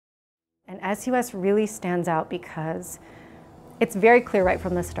And SUS really stands out because it's very clear right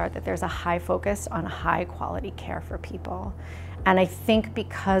from the start that there's a high focus on high quality care for people. And I think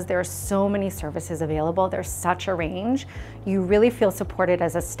because there are so many services available, there's such a range, you really feel supported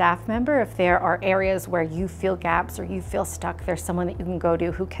as a staff member. If there are areas where you feel gaps or you feel stuck, there's someone that you can go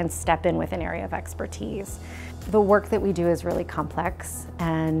to who can step in with an area of expertise. The work that we do is really complex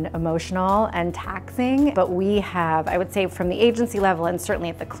and emotional and taxing, but we have, I would say from the agency level and certainly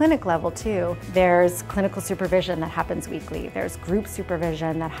at the clinic level too, there's clinical supervision that happens weekly. There's group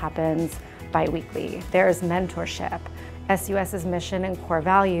supervision that happens bi-weekly. There's mentorship. SUS's mission and core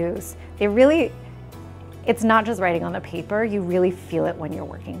values, it's not just writing on the paper, you really feel it when you're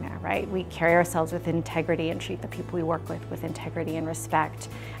working there, right? We carry ourselves with integrity and treat the people we work with integrity and respect.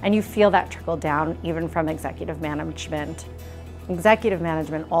 And you feel that trickle down even from executive management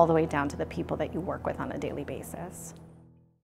all the way down to the people that you work with on a daily basis.